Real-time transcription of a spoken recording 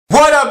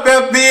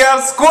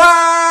FBF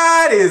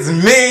Squad is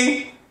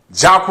me,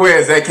 Jacques,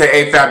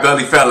 aka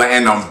Fatbellyfella,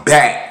 and I'm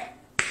back.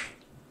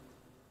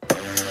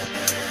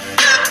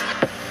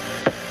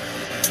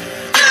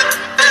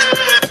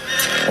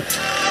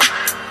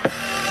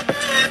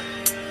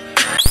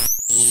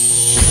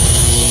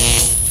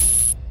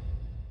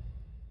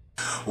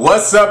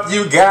 What's up,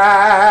 you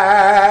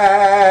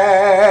guys?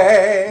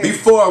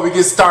 Before we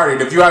get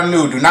started, if you are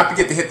new, do not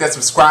forget to hit that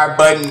subscribe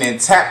button and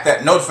tap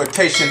that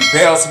notification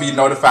bell to be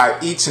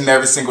notified each and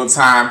every single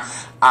time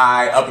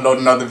I upload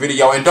another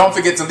video. And don't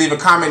forget to leave a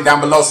comment down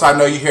below so I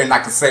know you're here and I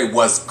can say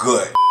what's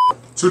good.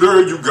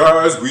 Today, you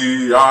guys,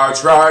 we are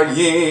trying...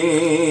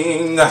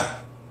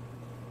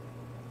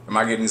 Am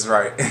I getting this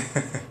right?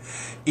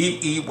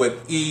 Eat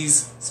with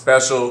Ease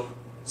special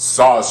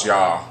sauce,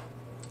 y'all.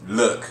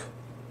 Look.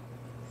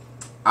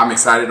 I'm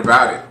excited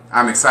about it.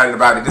 I'm excited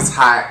about it. It's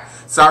hot.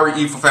 Sorry,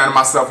 E, for fanning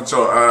myself with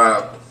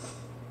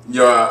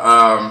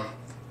your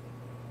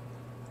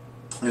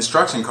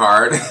instruction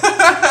card.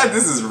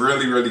 This is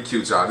really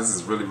cute, y'all. This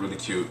is really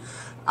cute.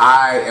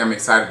 I am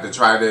excited to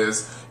try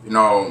this. You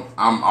know,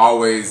 I'm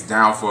always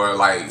down for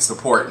like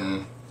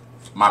supporting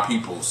my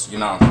peoples, you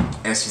know,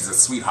 and she's a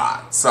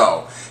sweetheart.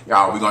 So,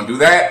 y'all, we're gonna do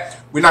that.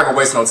 We're not gonna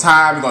waste no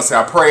time. We're gonna say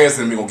our prayers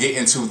and we're gonna get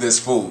into this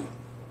food.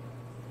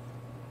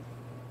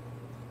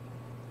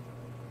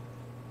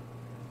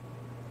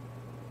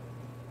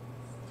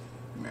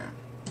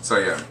 So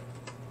yeah,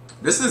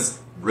 this is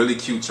really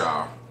cute,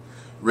 y'all.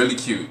 Really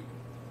cute.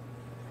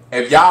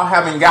 If y'all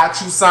haven't got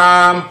you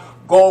some,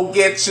 go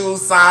get you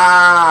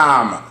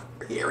some.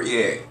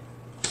 Period.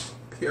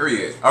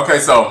 Period. Okay,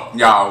 so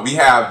y'all, we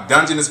have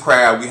Dungeness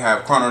crab, we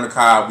have corn on the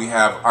cob, we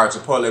have our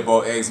chipotle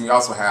boiled eggs, and we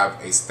also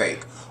have a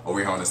steak over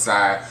here on the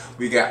side.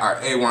 We got our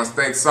A1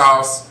 steak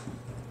sauce,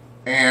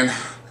 and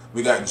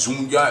we got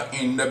Junior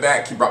in the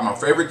back. He brought my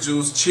favorite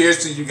juice.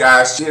 Cheers to you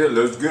guys. Cheers.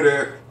 Let's get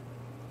it.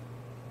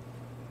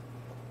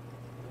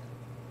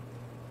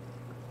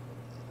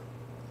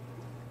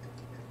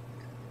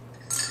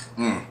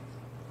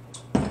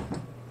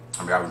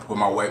 I mean, I can put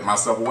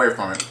myself away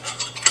from it.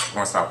 I'm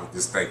gonna start with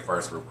this steak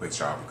first, real quick,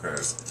 y'all,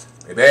 because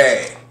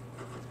baby,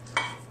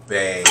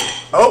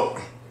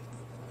 oh,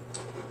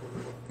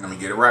 let me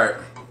get it right.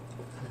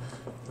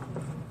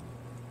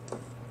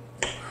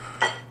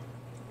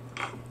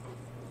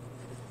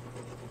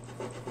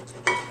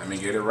 Let me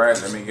get it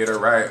right. Let me get it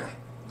right.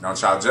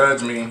 Don't y'all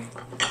judge me.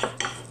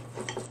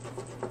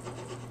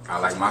 I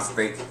like my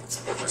steak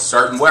a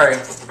certain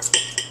way.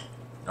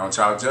 Don't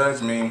y'all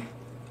judge me.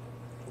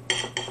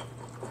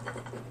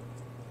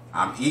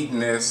 I'm eating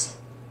this.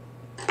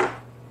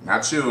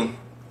 Not you.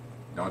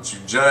 Don't you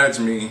judge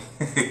me.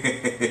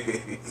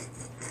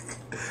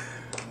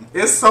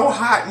 It's so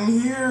hot in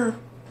here.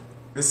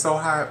 It's so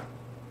hot.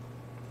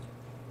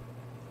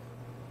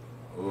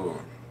 Ooh.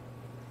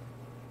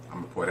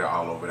 I'm gonna put it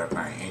all over that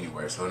thing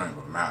anyway, so it don't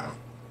even matter.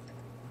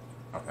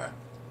 Okay.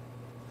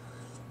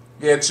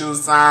 Get you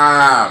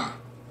some.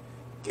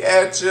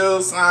 Get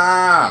you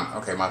some.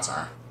 Okay, my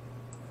turn.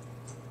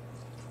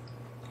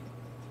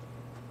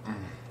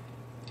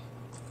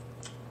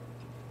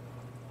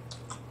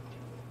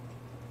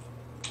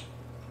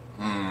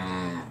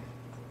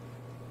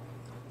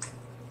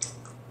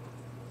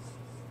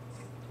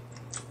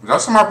 Did I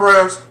say my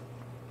prayers?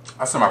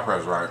 I said my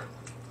prayers right.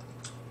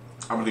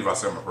 I believe I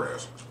said my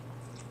prayers.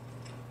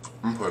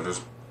 I'm gonna put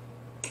this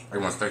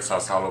A1 steak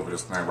sauce all over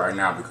this thing right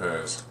now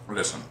because,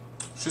 listen,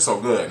 she's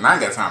so good and I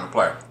ain't got time to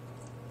play.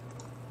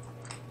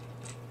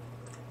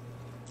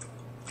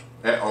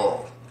 At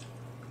all.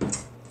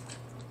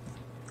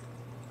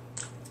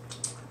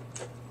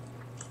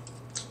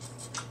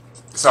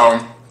 So,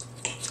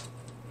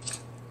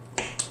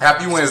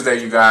 happy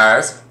Wednesday, you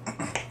guys.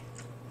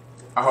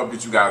 I hope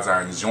that you guys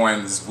are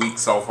enjoying this week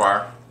so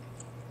far.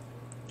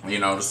 You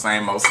know, the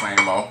same old.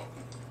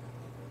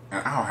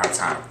 And I don't have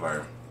time to play.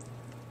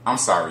 I'm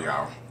sorry,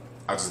 y'all.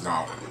 I just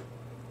don't.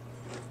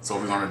 So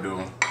what we're gonna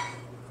do,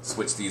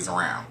 switch these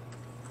around.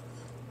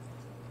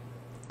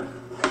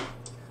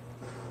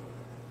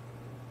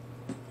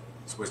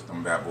 Switch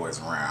them bad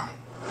boys around.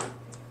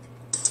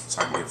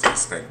 So I can get to the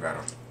steak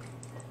better.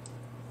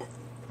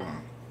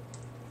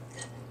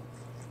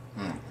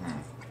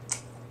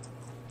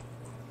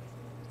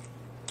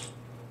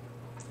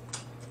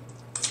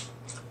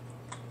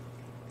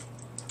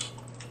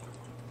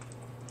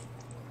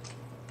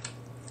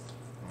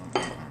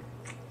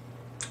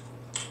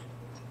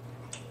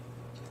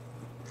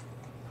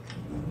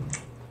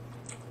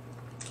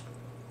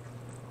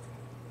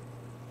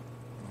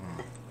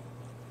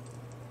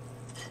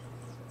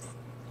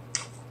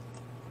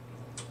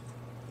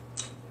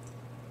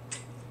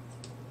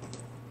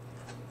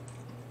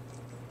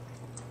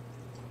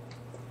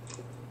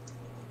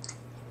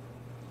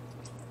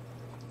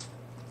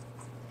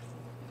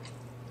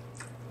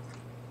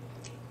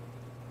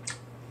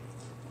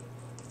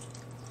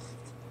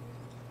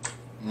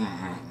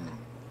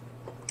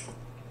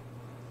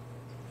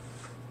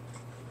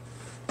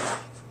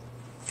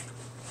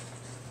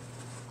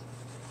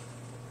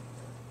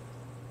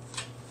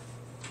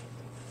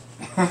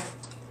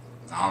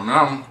 I don't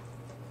know.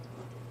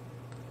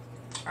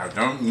 I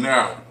don't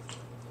know.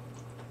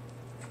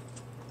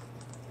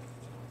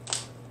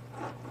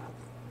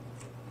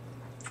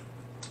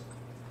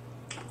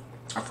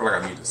 I feel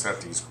like I need to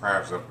set these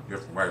crabs up a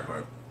different way,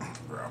 but,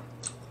 bro,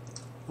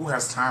 who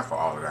has time for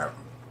all of that?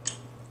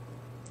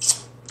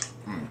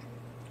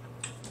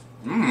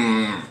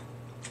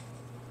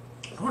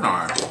 Hold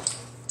on.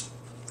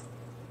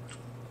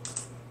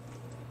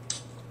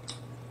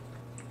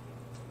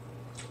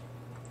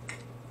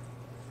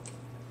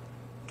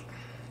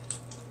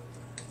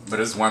 But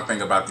there's one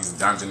thing about these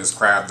Dungeness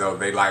crab though,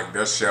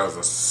 their shells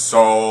are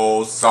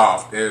so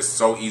soft. It's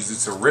so easy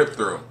to rip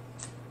through.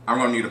 I'm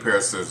gonna need a pair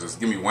of scissors.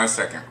 Give me 1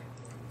 second.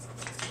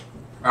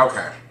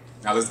 Okay,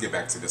 now let's get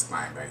back to this thing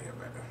back here,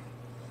 baby.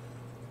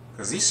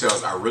 Because these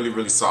shells are really,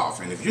 really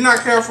soft. And if you're not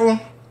careful,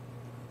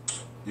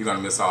 you're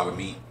gonna miss all the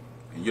meat.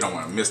 And you don't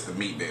wanna miss the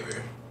meat, baby.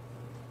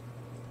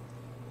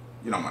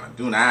 You don't wanna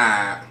do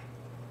that.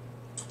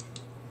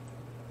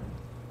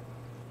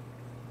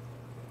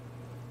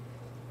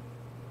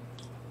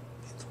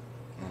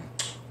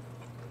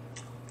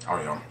 Oh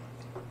yeah.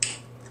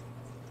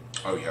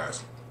 Oh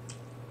yes.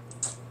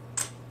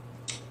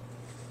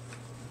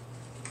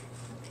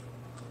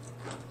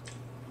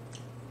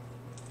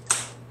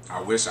 I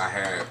wish I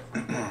had.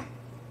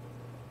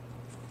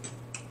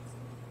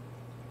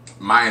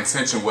 My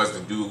intention was to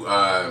do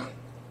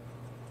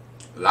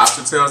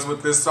lobster tails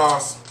with this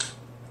sauce,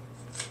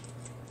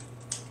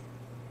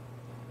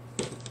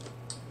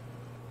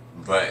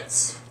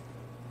 but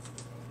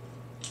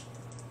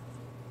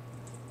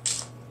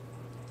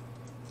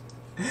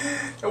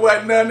there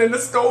wasn't nothing in the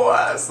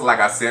stores. Like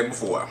I said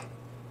before,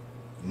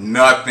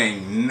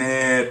 nothing.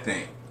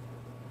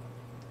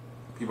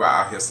 People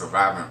are out here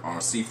surviving on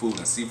seafood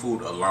and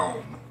seafood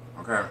alone,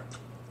 okay?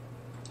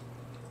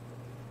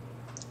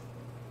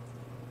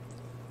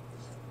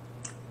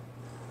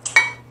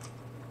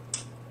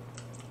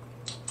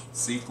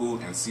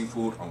 Seafood and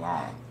seafood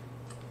alone.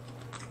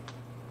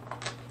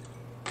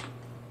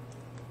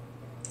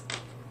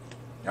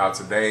 Y'all,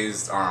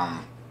 today's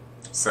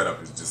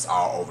setup is just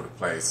all over the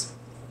place.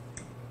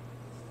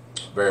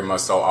 Very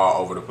much so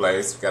all over the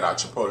place. Got our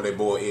chipotle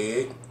boiled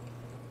egg.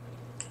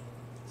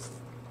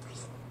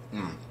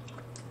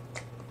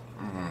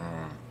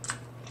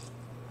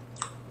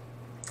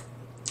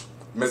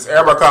 Miss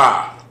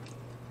Erica.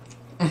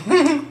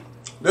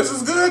 This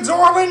is good,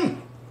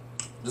 darling.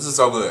 This is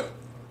so good.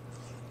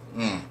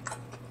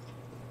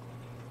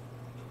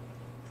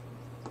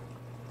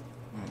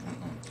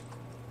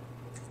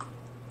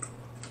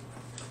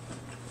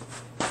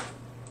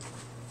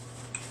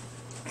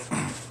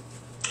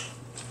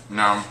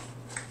 Now,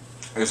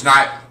 it's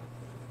not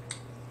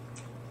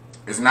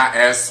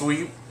as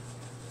sweet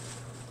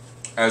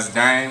as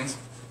Dane's,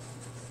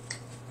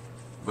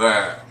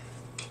 but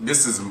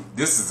this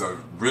is a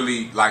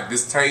really, like,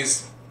 this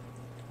taste.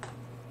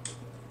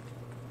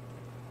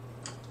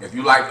 If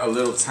you like a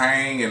little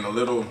tang and a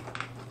little,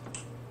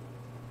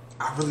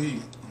 a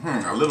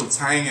little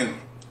tang and,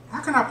 how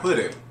can I put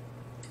it?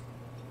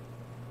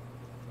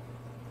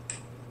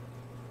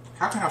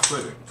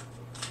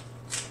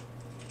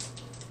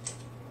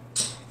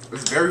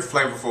 It's very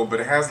flavorful,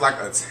 but it has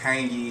like a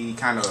tangy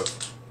kind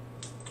of,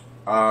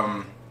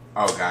 oh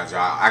God,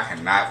 y'all, I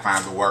cannot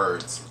find the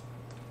words.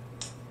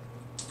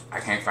 I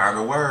can't find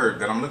the word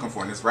that I'm looking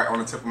for, and it's right on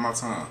the tip of my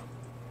tongue.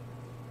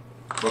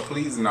 But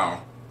please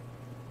know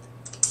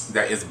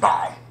that it's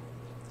bomb,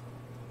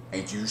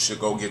 and you should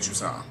go get you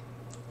some.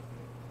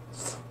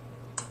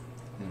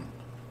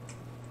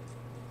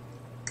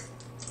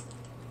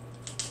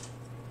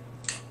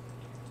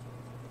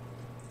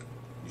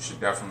 You should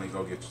definitely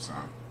go get you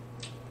some.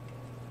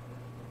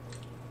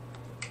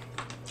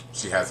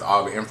 She has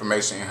all the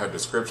information in her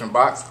description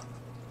box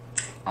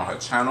on her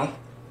channel.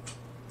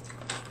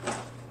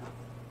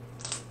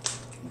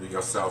 Do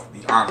yourself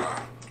the honor.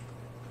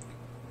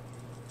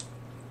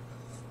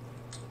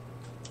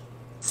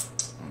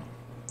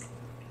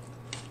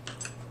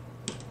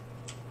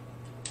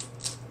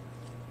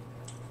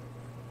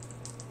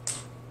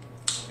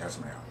 Yes,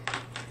 ma'am.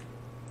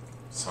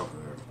 So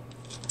good.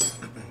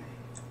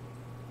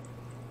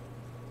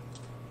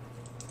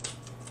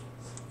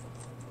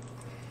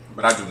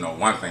 But I do know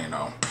one thing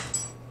though.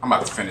 I'm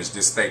about to finish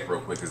this steak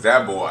real quick, because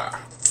that boy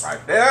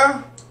right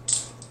there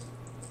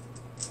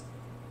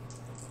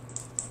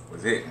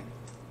was it.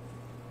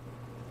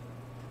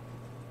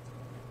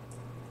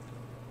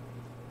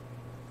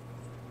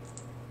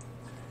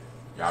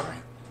 Y'all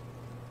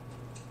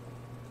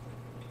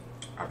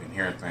I've been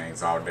hearing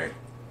things all day.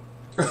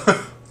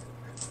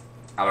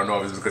 I don't know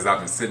if it's because I've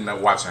been sitting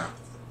up watching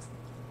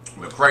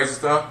the crazy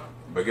stuff,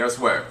 but guess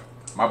what?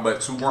 My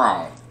butt too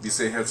grown. Be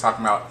sitting here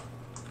talking about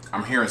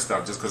I'm hearing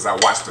stuff just because I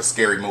watched a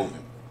scary movie.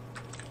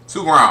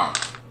 Too grown.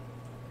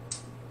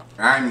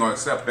 And I ain't gonna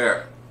accept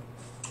that.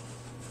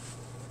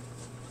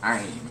 I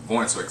ain't even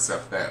going to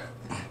accept that.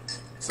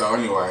 So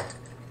anyway.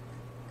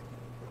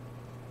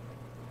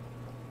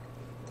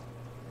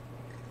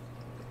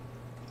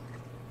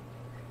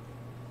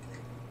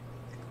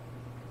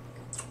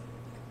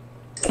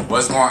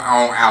 What's going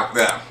on out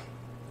there?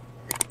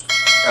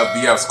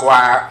 FBF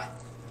Squad.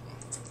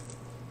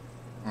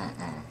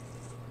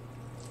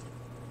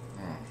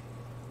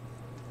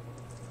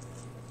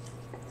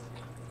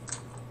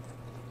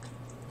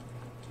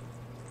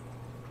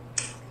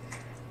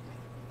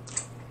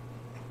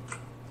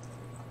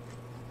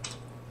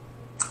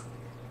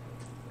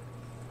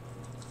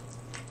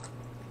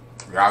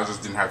 Y'all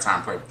just didn't have time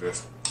to play with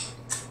this.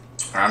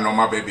 And I know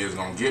my baby is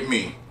gonna get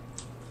me,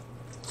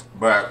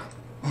 but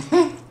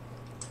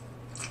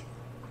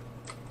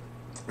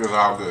it's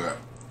all good.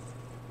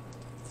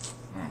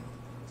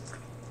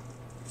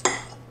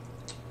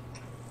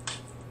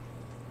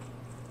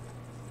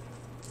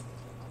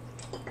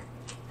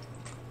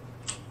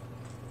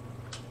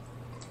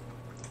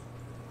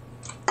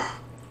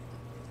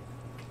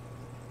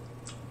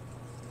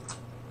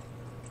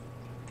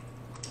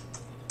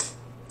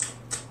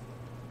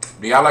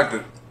 Do y'all like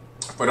to,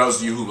 for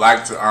those of you who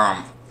like to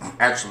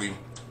actually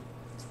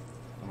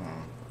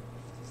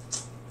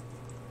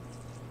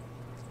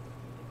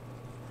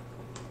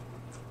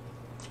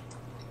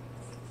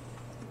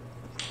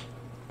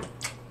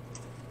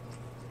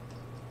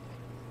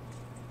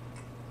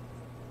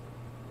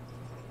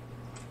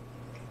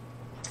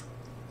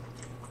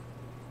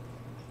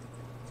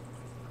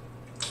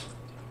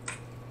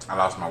I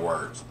lost my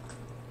words.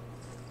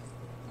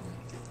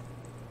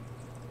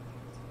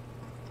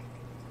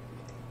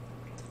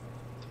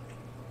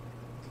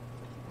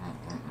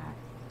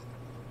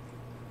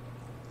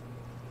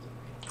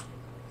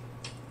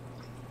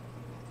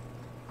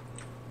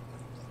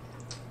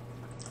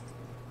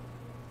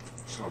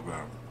 So good.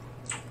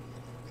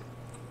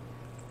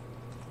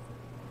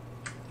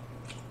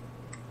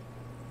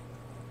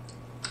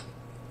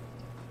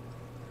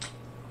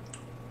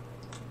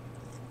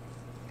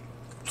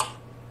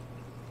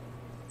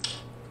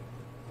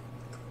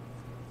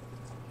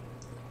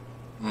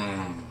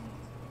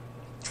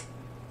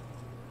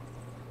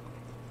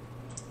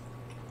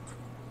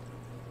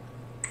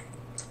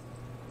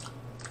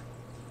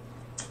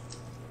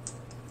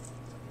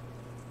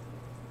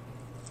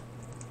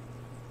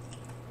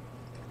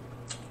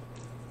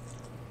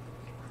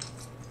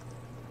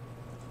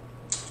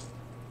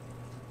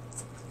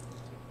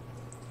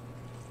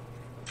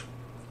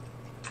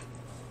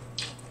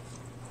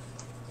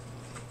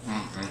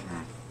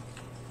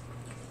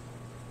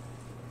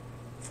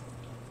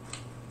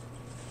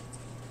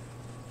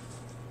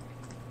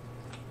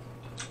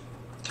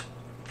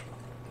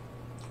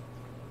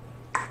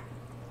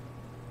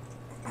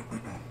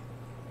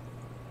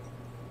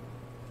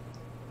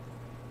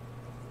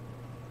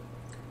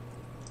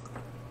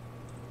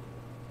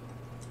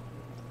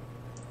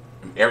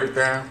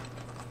 Everything.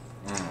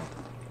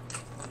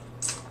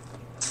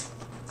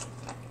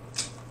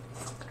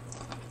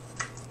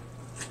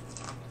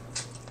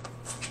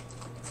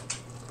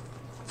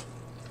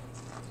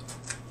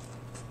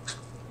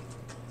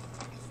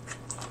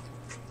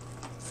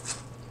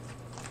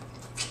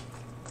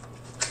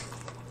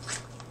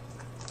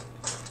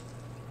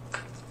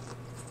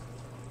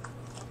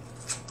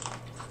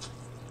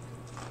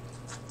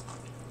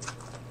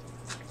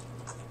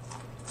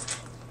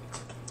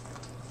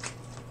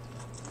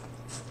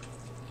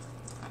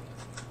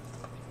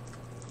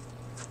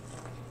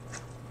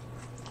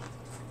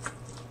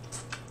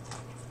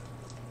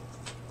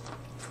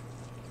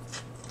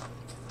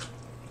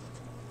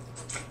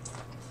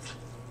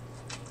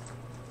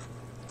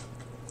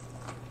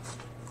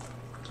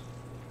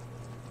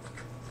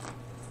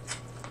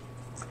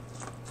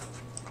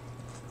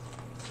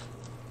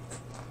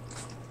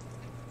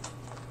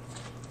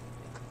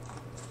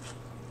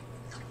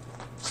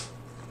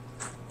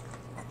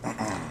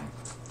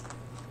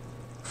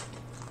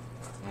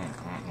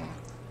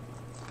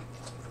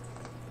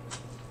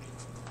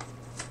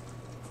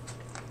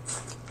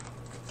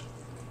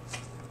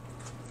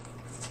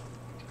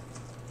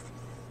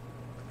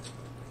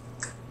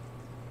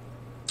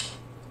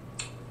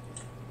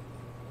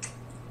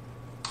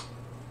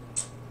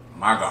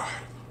 My God.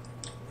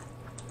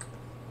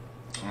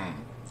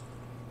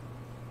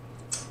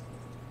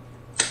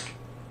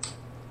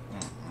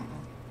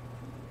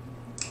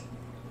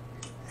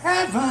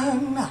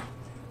 Heaven.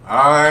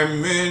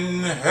 I'm in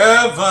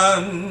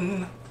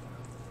heaven.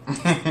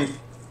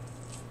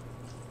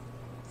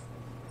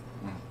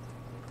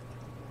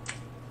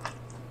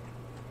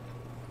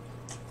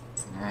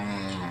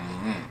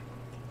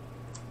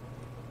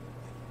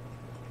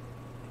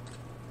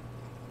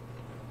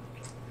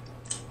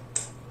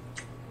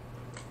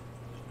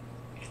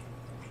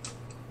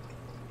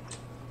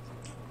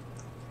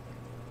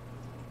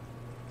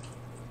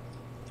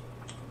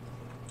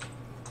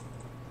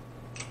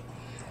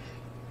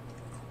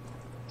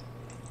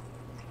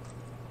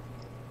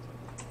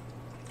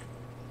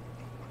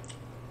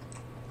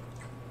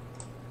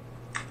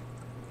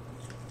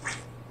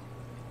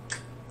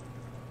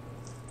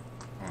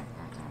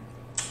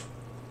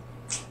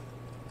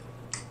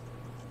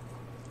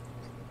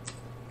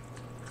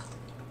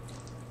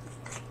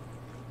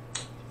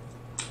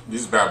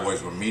 These bad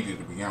boys were meaty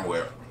to begin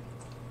with.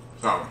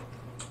 So,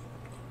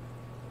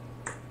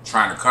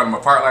 trying to cut them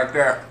apart like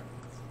that.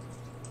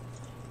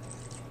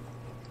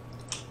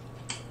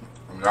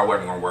 That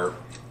wasn't gonna work.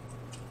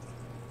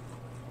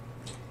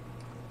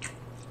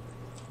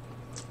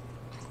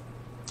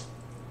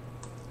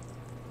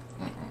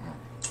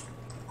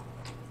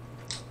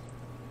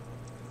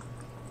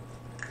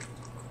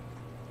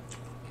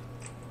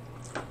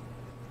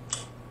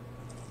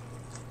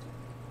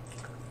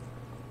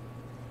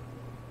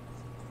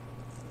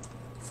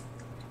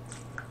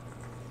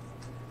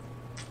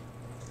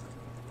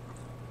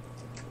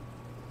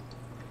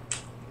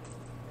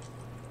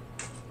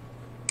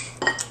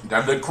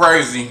 That looked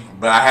crazy,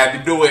 but I had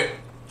to do it.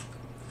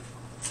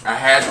 I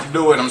had to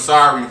do it. I'm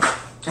sorry.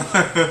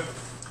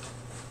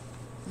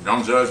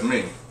 Don't judge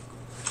me.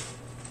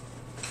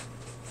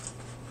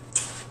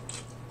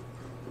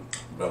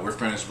 But we're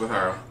finished with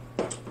her.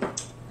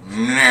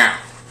 Now,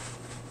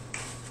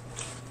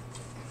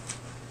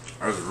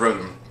 I was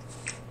really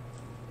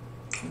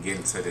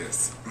getting to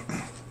this.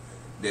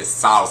 This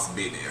sauce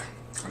video.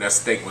 That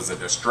steak was a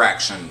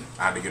distraction.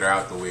 I had to get her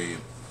out the way.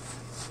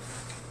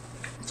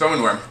 So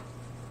anyway,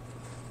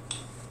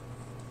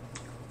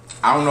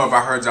 I don't know if I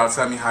heard y'all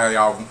tell me how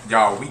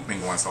y'all week been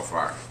going so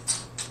far.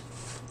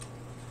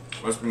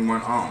 What's been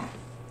going on?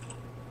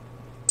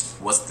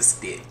 What's the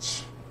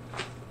stitch?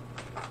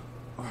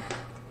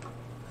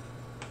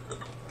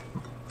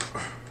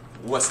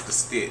 What's the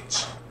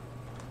stitch?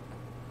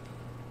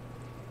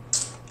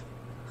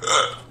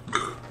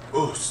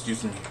 Oh,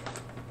 excuse me.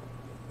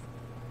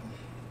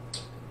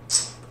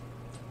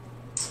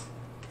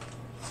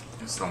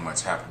 There's so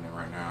much happening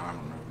right now. I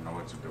don't even know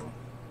what to do.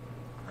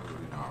 I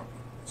really don't.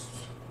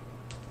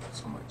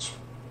 So much.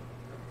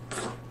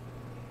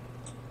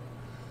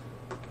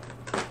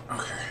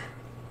 Okay.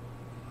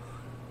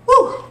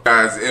 Woo!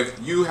 Guys, if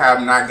you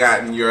have not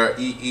gotten your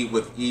Eat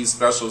with E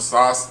special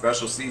sauce,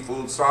 special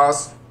seafood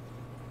sauce,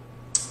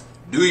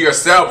 do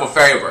yourself a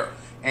favor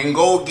and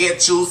go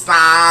get you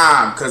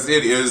some, because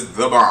it is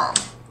the bomb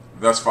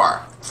thus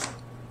far.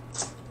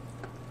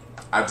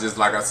 I just,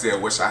 like I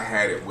said, wish I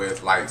had it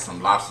with like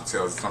some lobster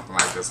tails or something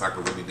like this so I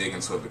could really dig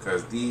into it,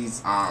 because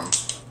these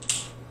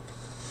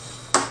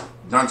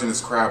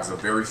Dungeness crabs are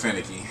very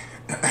finicky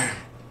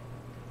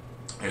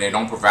and they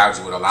don't provide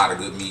you with a lot of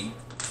good meat,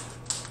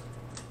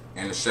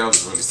 and the shell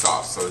is really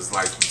soft, so it's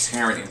like you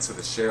tearing into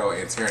the shell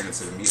and tearing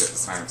into the meat at the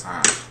same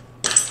time.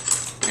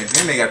 And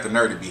then they got the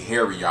nerve to be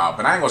hairy, y'all,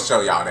 but I ain't gonna show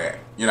y'all that,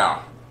 you know.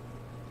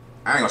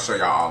 I ain't gonna show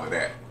y'all all of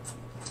that.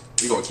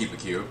 We gonna keep it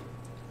cute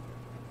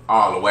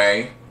all the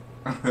way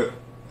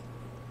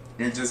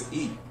and just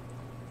eat.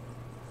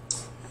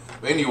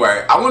 But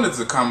anyway, I wanted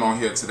to come on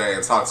here today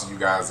and talk to you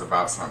guys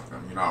about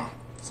something, you know,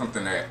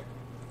 something that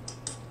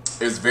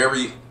is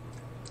very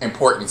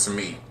important to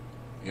me,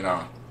 you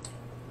know.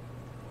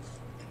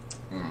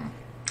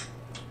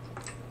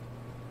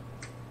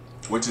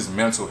 Which is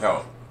mental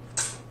health.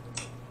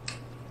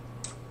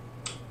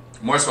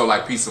 More so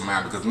like peace of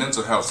mind, because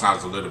mental health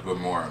sounds a little bit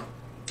more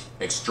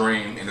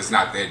extreme and it's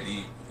not that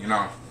deep, you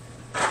know.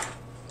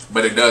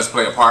 But it does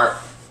play a part.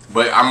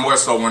 But I'm more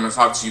so want to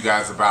talk to you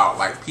guys about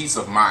like peace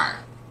of mind.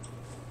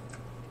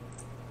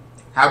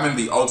 Having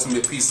the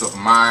ultimate peace of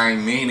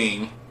mind,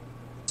 meaning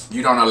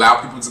you don't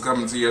allow people to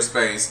come into your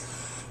space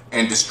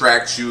and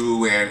distract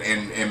you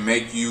and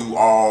make you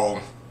all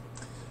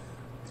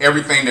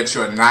everything that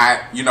you're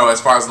not, you know,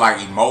 as far as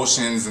like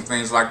emotions and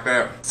things like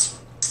that.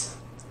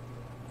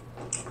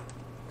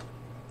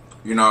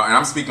 You know, and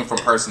I'm speaking from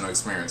personal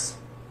experience.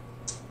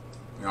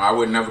 You know, I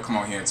would never come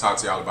on here and talk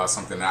to y'all about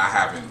something that I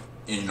haven't,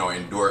 you know,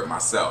 endured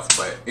myself.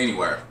 But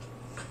anyway,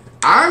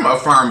 I'm a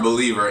firm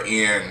believer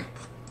in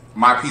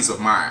my peace of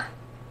mind.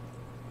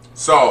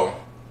 So,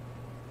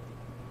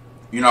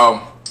 you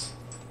know,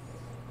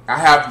 I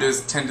have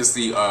this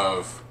tendency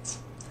of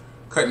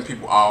cutting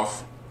people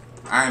off.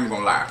 I ain't even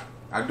gonna lie,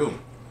 I do.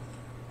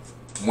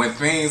 When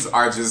things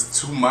are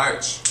just too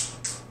much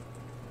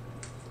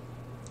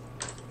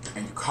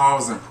and you're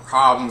causing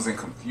problems and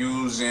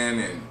confusion,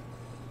 and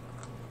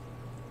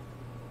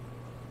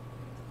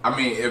I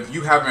mean, if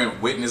you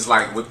haven't witnessed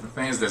like with the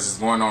things that's just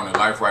going on in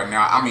life right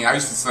now, I mean, I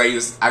used to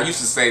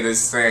say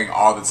this saying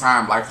all the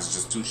time: life is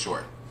just too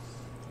short.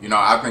 You know,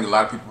 I think a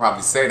lot of people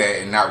probably say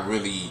that and not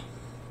really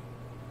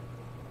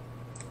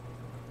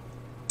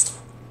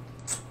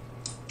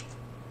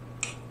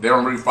they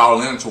don't really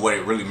follow into what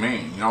it really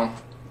means, you know.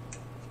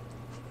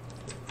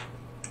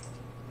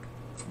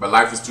 But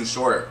life is too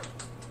short.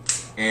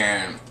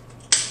 And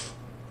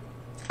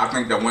I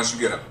think that once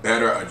you get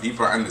a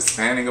deeper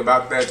understanding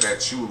about that,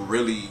 that you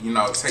really, you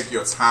know, take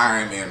your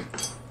time and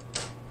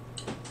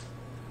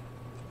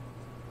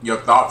your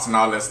thoughts and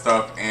all that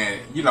stuff, and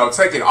you know,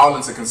 take it all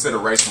into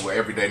consideration with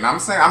every day. Now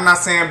I'm not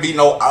saying be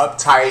no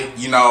uptight,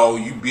 you know,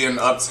 you being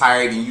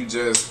uptight and you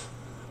just,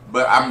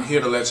 but I'm here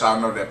to let y'all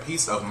know that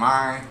peace of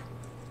mind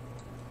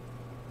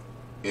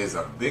is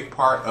a big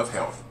part of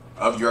health,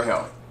 of your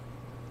health.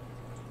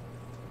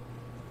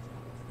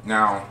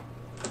 Now,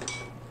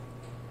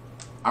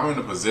 I'm in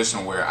a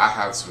position where I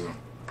have to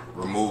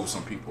remove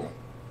some people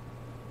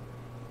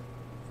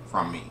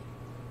from me.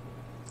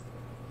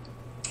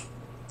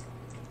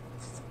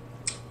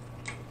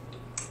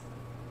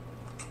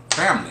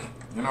 Family,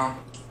 you know,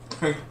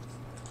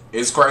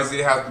 It's crazy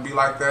it has to be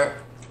like that.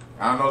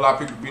 I know a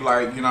lot of people be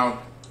like, you know,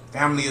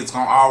 family is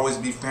gonna always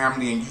be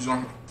family, and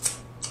y'all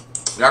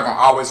gonna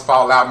always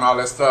fall out and all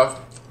that stuff.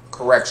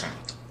 Correction.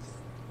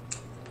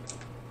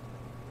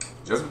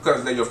 Just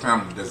because they're your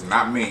family does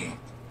not mean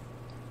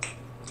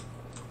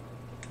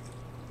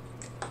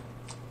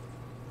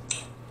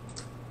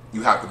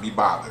you have to be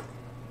bothered.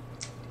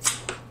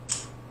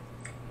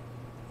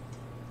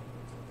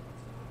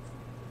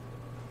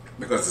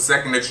 Because the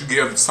second that you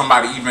give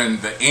somebody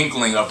even the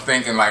inkling of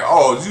thinking like,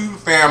 oh, you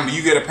family,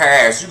 you get a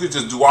pass, you could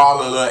just do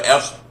all of the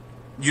F,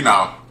 you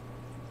know,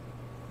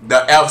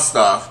 the F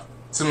stuff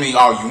to me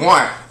all you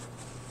want,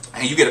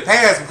 and you get a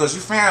pass because you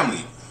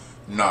family.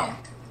 No,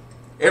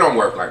 it don't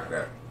work like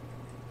that.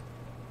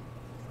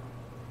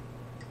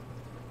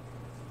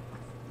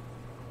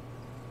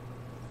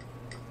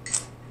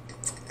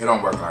 It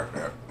don't work like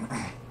that.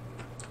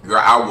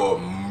 Girl, I will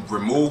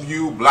remove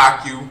you,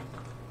 block you.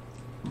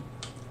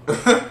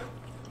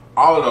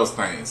 All of those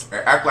things.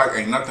 Act like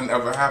ain't nothing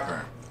ever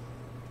happened.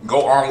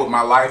 Go on with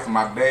my life,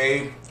 my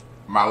day,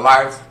 my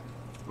life,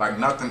 like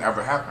nothing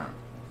ever happened.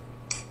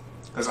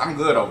 Because I'm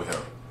good over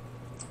here.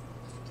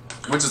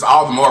 Which is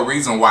all the more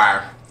reason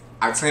why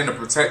I tend to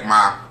protect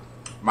my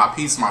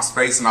peace, my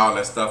space, and all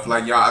that stuff.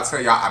 Like, y'all, I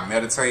tell y'all, I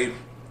meditate.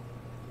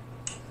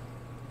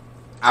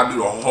 I do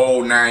the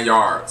whole 9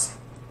 yards.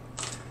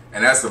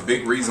 And that's a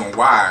big reason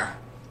why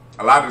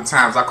a lot of the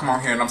times I come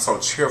on here and I'm so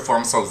cheerful,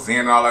 I'm so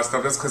zen and all that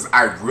stuff. That's because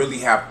I really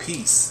have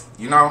peace,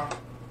 you know?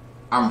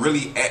 I'm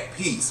really at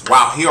peace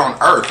while here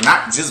on earth,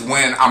 not just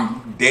when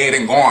I'm dead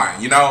and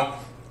gone, you know?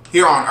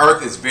 Here on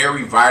earth is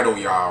very vital,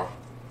 y'all.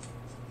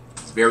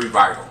 It's very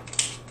vital.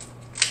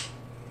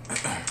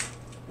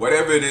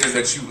 Whatever it is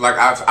that you, like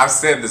I've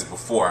said this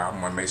before. I'm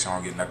going to make sure I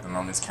don't get nothing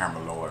on this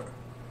camera, Lord.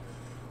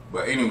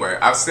 But anyway,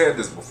 I've said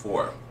this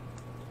before.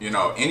 You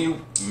know, any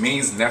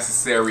means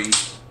necessary,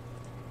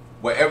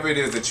 whatever it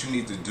is that you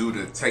need to do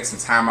to take some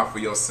time out for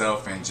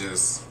yourself and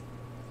just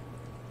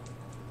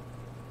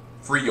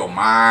free your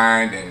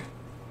mind and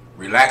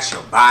relax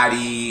your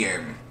body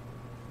and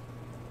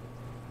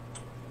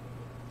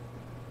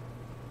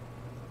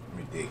let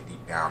me dig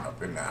deep down up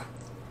in there.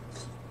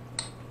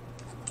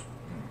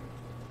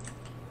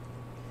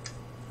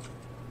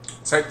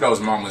 Take those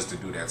moments to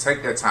do that.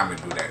 Take that time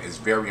to do that. It's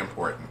very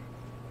important.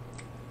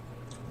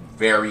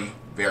 Very,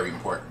 very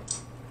important.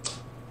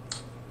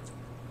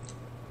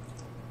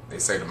 They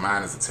say the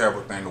mind is a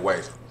terrible thing to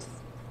waste.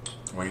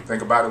 When you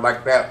think about it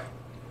like that,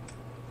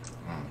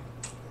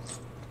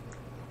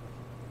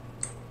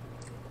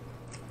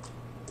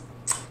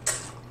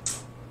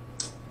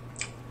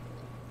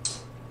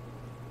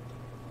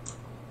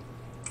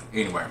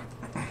 anyway,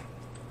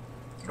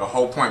 the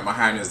whole point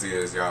behind this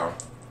is, y'all,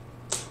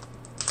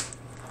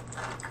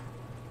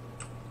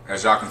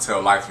 as y'all can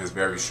tell, life is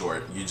very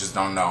short. You just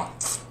don't know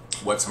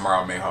what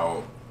tomorrow may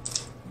hold.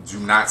 Do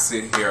not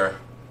sit here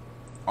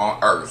on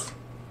earth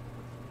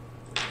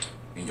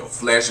in your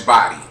flesh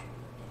body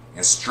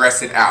and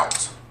stress it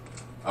out,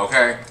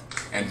 okay?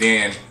 And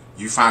then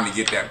you finally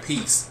get that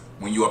peace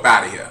when you up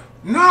out of here.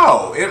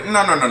 No,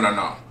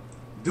 no.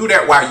 Do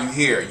that while you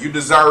here. You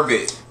deserve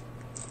it.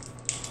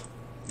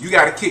 You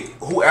gotta kick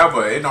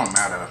whoever. It don't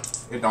matter.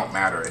 It don't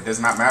matter. It does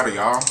not matter,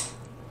 y'all.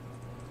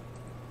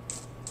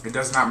 It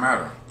does not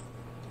matter.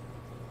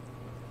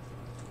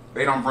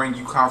 They don't bring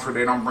you comfort.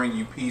 They don't bring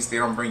you peace. They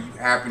don't bring you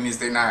happiness.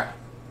 They're not.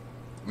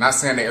 I'm not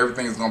saying that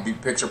everything is gonna be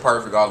picture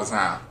perfect all the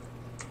time.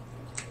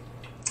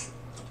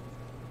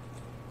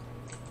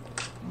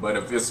 But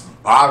if it's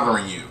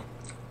bothering you,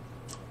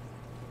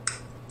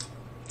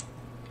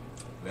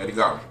 let it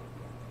go.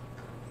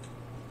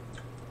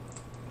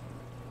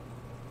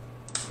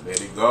 Let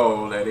it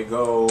go, let it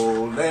go,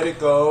 let it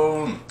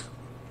go.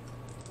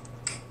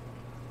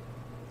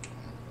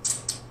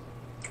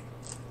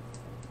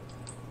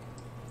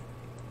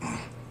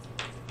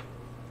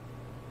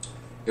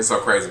 It's so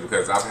crazy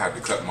because I've had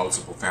to cut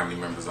multiple family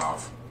members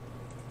off.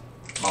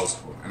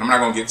 Multiple. And I'm not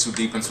going to get too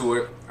deep into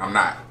it. I'm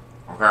not.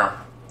 Okay?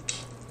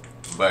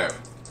 But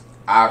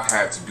I've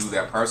had to do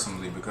that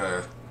personally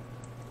because,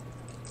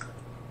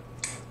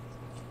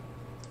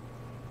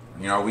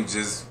 you know, we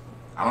just,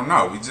 I don't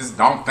know, we just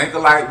don't think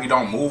alike, we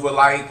don't move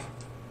alike.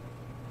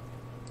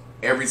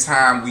 Every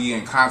time we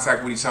in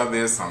contact with each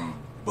other, it's some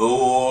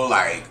bull,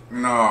 like,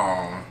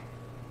 no,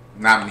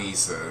 not me,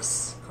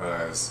 sis,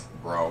 cuz,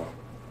 bro,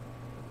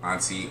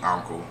 auntie,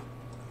 uncle,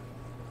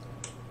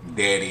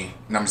 daddy,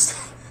 let me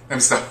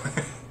stop.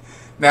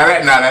 Now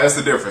that's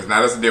the difference,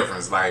 that's the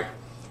difference, like,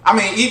 I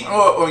mean, even,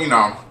 or, you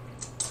know,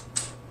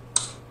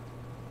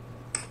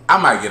 I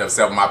might get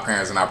upset with my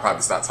parents and I'll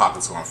probably start talking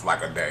to them for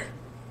like a day.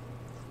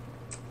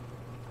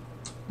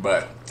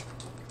 But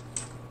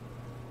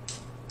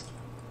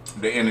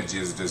the energy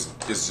is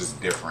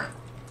just different.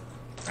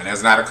 And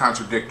that's not a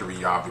contradictory,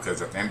 y'all,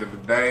 because at the end of the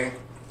day,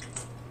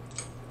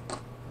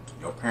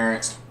 your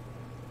parents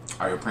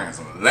are your parents.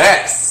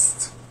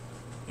 Unless,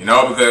 you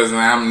know, because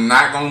I'm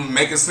not going to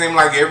make it seem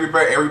like every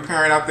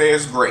parent out there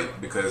is great,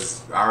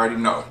 because I already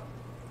know.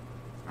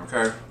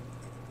 Okay?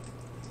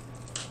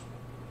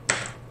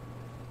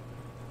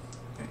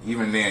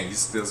 even then, you're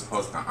still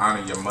supposed to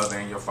honor your mother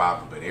and your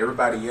father, but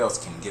everybody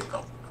else can get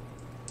them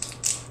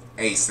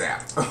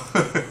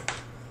ASAP.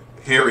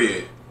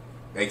 Period.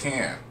 They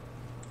can.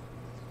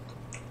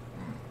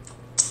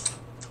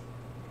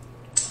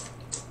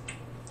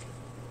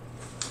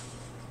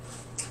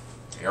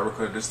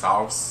 Erica, this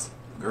sauce,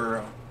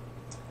 girl.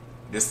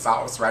 This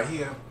sauce right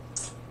here.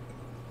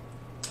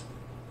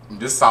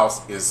 This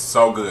sauce is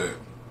so good.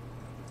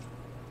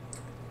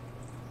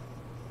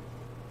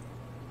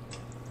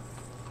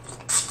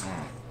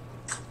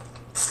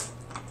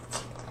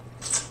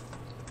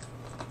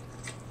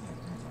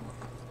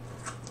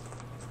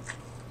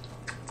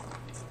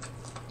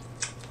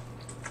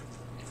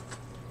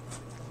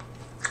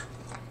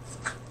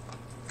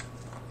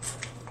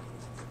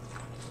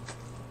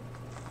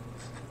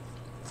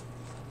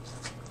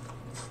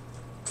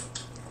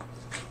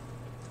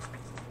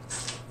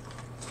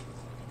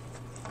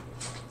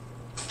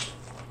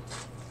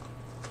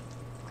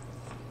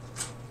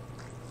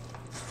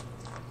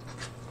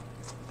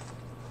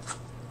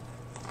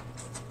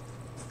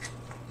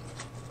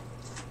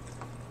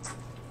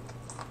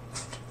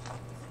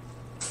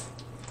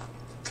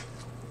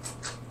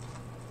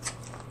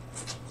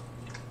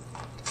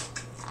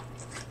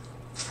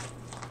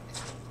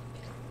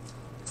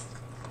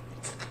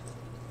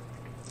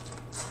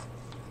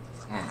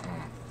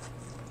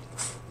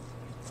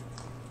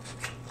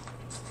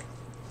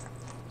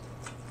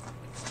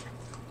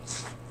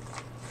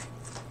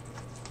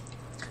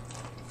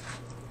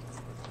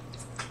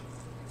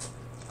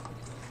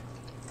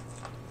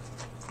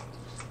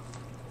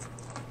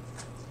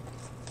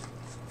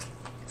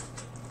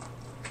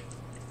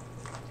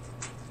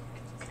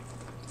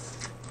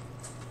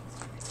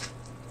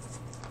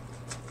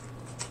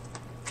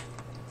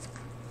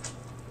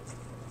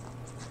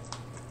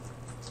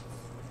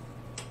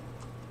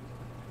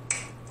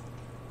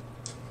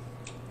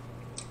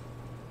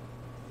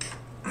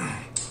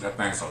 That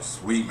thing's so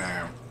sweet,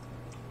 man.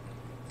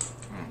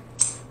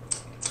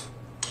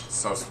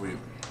 So sweet.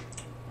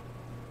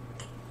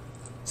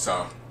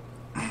 So,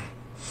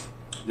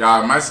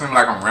 y'all, it might seem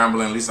like I'm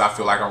rambling. At least I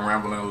feel like I'm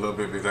rambling a little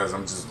bit because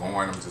I'm just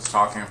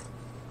talking.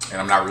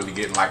 And I'm not really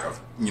getting like a,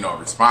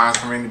 response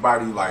from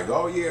anybody like,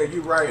 oh yeah,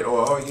 you're right,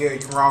 or oh yeah,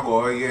 you're wrong,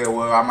 or oh yeah,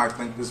 well, I might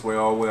think this way,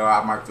 or well,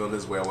 I might feel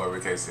this way, or whatever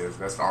the case is.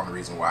 That's the only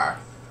reason why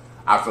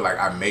I feel like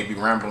I may be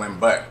rambling,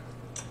 but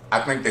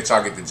I think that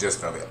y'all get the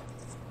gist of it.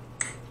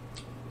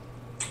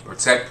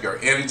 Protect your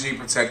energy,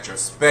 protect your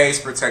space,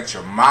 protect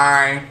your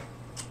mind,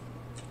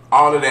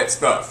 all of that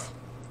stuff.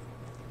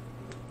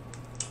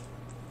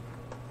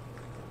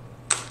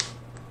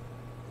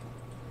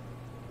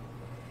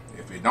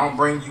 If it don't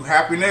bring you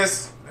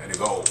happiness, let it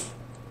go.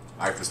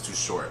 Life is too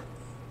short.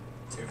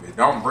 If it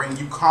don't bring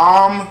you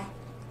calm,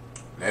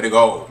 let it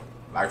go.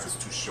 Life is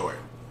too short.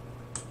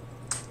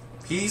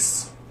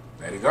 Peace,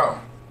 let it go.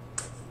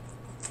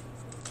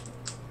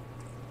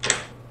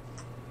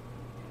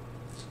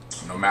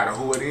 No matter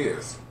who it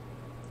is.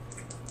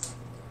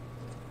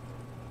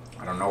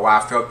 I don't know why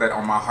I felt that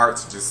on my heart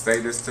to just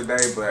say this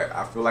today, but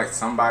I feel like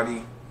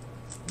somebody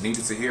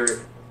needed to hear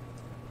it.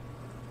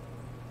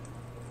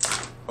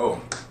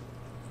 Oh,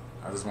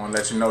 I just want to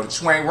let you know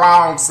that you ain't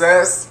wrong,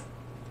 sis.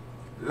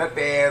 Let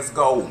the ass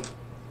go.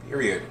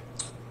 Period.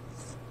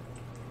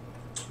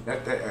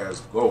 Let that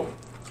ass go.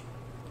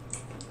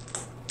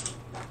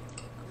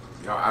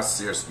 Y'all, I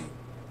seriously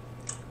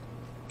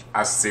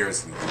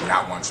do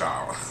not want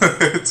y'all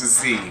to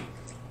see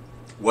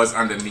what's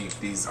underneath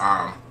these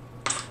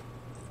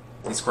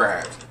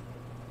crabs.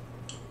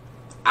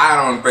 I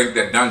don't think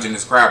that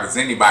Dungeness crab is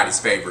anybody's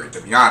favorite,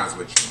 to be honest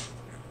with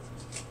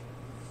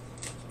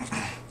you.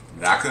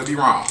 But I could be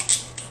wrong.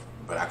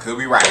 But I could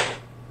be right.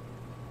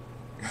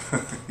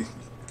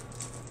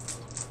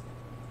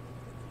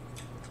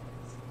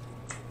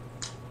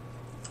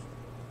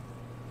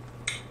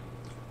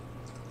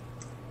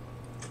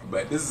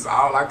 But this is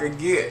all I could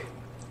get.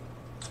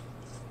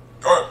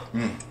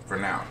 For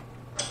now.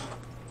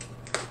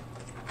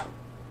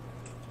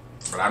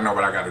 But I know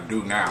what I gotta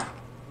do now.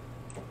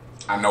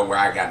 I know where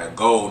I gotta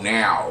go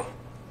now.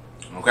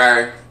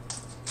 Okay?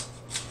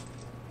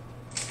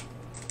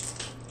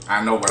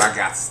 I know what I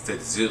got to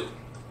do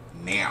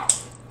now.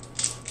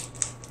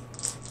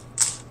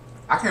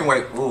 I can't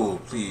wait. Ooh,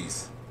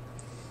 please.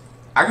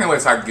 I can't wait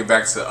till I can get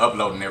back to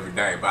uploading every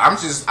day. But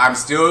I'm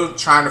still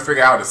trying to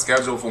figure out a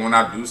schedule for when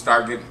I do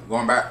start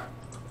going back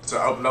to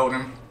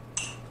uploading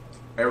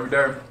every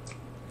day.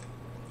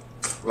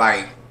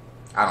 Like,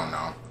 I don't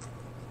know.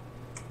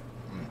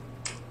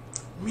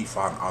 Me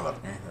falling all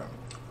up in here.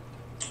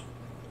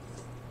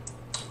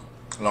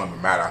 It don't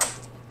even matter.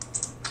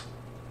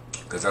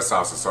 Because that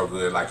sauce is so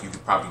good, like you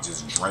could probably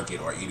just drink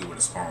it or eat it with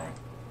a spoon.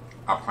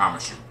 I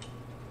promise you.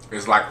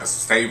 It's like a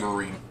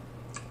savory,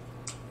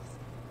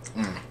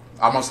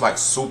 almost like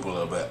soup a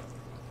little bit.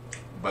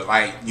 But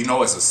like,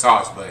 it's a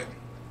sauce, but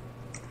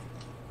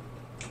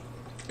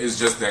it's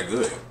just that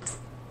good.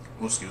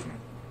 Oh, excuse me.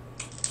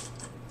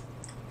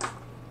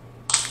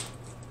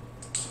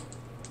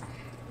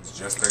 It's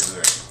just that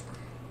good.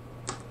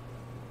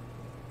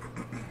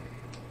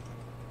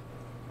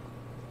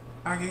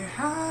 I get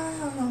high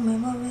on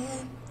memory.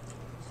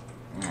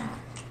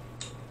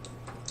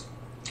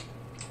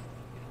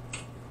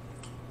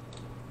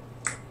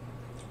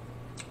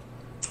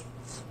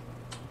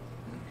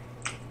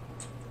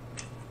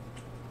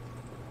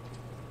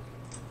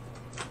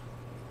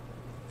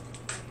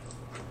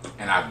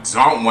 And I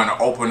don't want to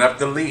open up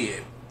the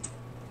lid.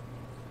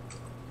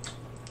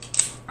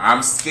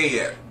 I'm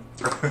scared.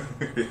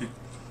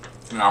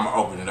 And I'm gonna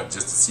open it up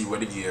just to see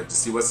what it gives, to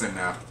see what's in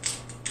there.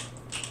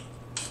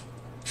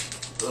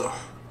 Ugh.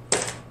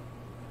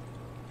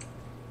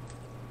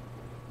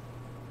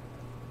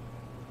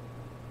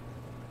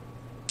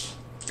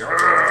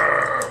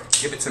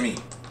 Give it to me.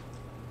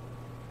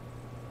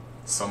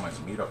 So much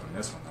meat up in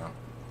this one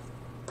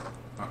though.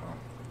 Uh-oh.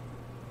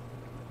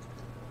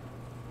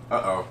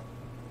 Uh-oh.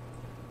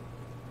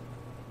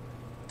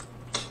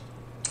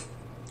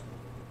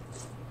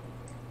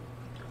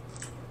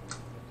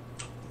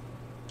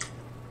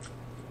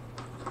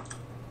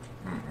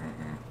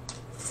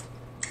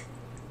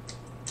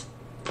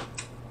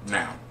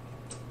 Now,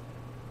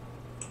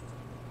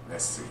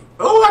 let's see.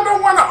 Oh, I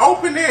don't want to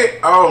open it.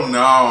 Oh,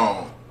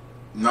 no.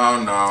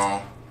 No,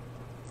 no.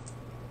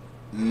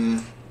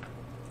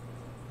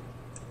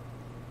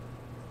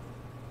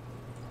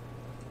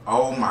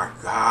 Oh, my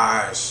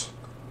gosh.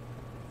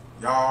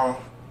 Y'all.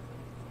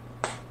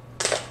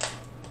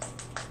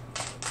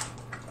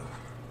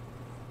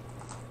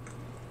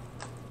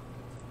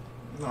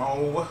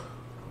 No.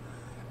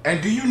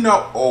 And do you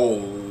know?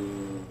 Oh,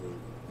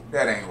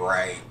 that ain't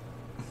right.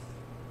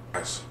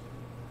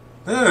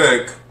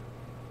 Look.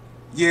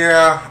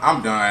 Yeah,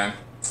 I'm done.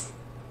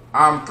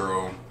 I'm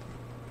through.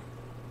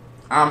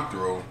 I'm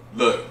through.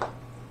 Look.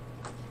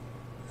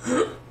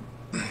 The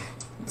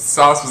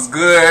sauce was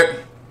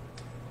good.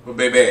 But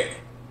baby,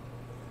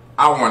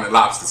 I wanted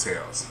lobster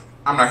tails.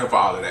 I'm not here for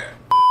all of that.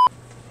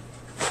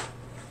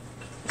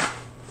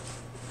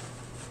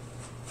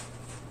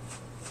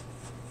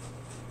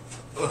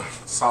 Ugh,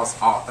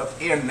 sauce all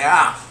up in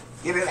now.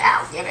 Get it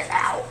out. Get it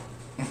out.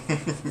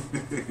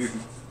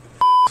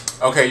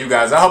 Okay, you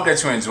guys, I hope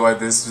that you enjoyed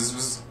this. This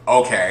was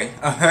okay.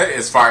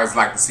 As far as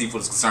like the seafood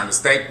is concerned, the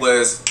steak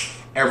was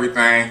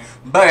everything.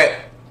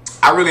 But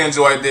I really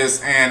enjoyed this,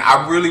 and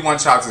I really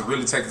want y'all to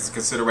really take into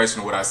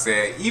consideration what I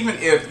said. Even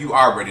if you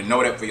already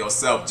know that for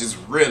yourself, just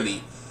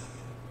really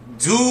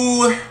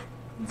do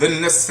the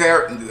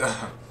necessary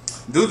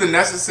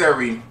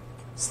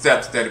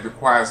steps that it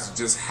requires to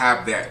just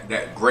have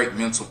that great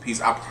mental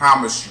peace. I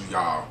promise you,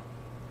 y'all,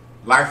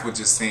 life would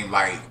just seem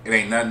like it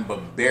ain't nothing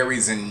but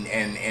berries and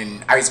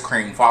ice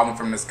cream falling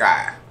from the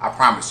sky. I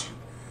promise you.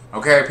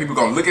 Okay, people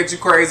gonna look at you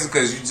crazy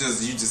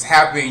because you just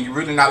happy and you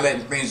really not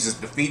letting things just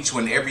defeat you,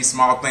 and every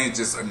small thing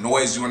just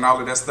annoys you and all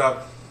of that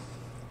stuff.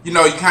 You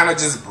know, you kind of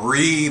just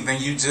breathe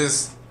and you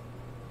just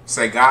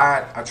say,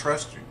 God, I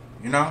trust you.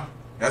 You know,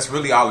 that's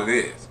really all it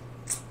is.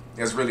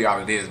 That's really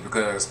all it is,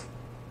 because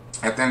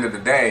at the end of the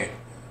day,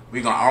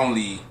 we gonna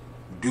only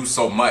do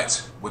so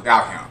much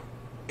without Him,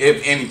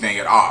 if anything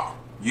at all.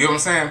 You know what I'm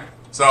saying?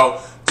 So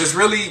just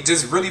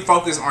really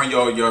focus on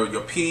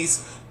your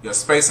peace, your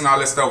space and all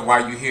that stuff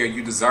while you're here.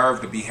 You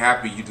deserve to be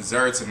happy. You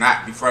deserve to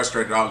not be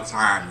frustrated all the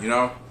time, you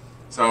know?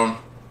 So,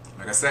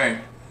 like I say,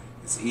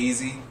 it's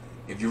easy.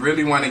 If you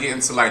really want to get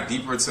into like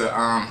deeper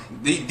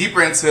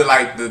into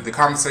like the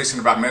conversation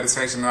about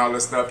meditation and all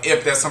that stuff,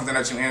 if that's something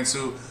that you're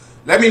into,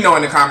 let me know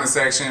in the comment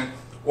section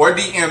or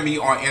DM me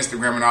on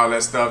Instagram and all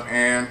that stuff,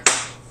 and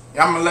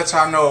I'm gonna let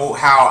y'all know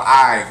how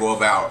I go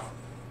about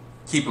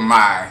keeping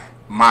my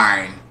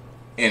mind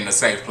in a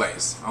safe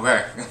place,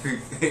 okay?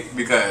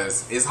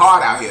 Because it's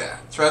hard out here.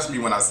 Trust me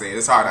when I say it,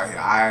 it's hard out here.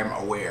 I'm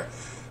aware.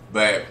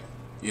 But,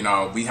 you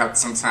know, we have to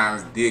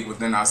sometimes dig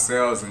within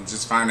ourselves and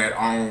just find that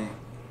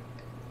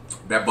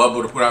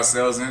bubble to put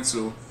ourselves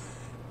into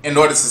in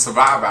order to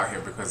survive out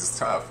here, because it's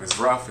tough. It's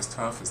rough, it's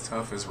tough, it's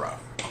tough, it's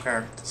rough.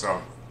 Okay?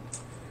 So,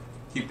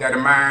 keep that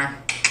in mind,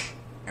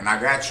 and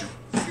I got you.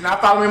 If you're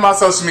not following me on my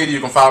social media,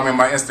 you can follow me on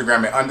my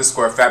Instagram at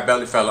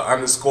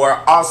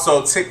 _Fatbellyfella_.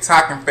 Also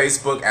TikTok and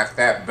Facebook at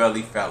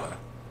Fatbellyfella.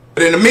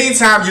 But in the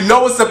meantime, you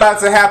know what's about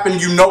to happen.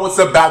 You know what's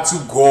about to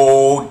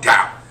go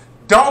down.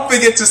 Don't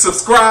forget to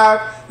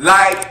subscribe,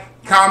 like,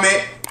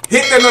 comment,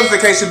 hit that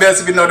notification bell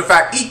to be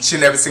notified each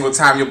and every single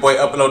time your boy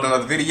uploads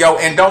another video.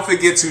 And don't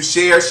forget to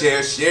share,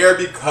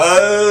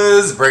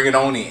 because bring it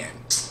on in.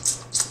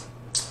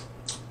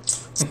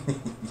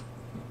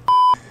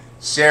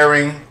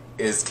 Sharing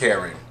is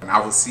caring. And I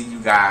will see you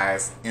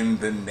guys in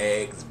the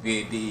next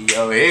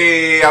video.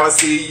 Hey, I will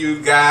see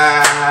you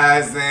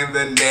guys in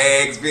the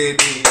next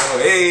video.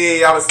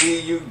 Hey, I will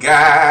see you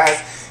guys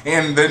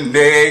in the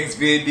next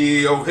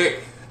video. Hey,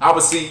 I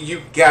will see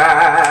you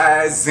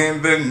guys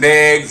in the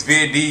next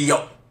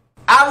video.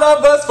 I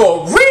love us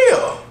for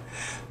real.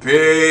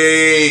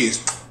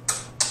 Peace.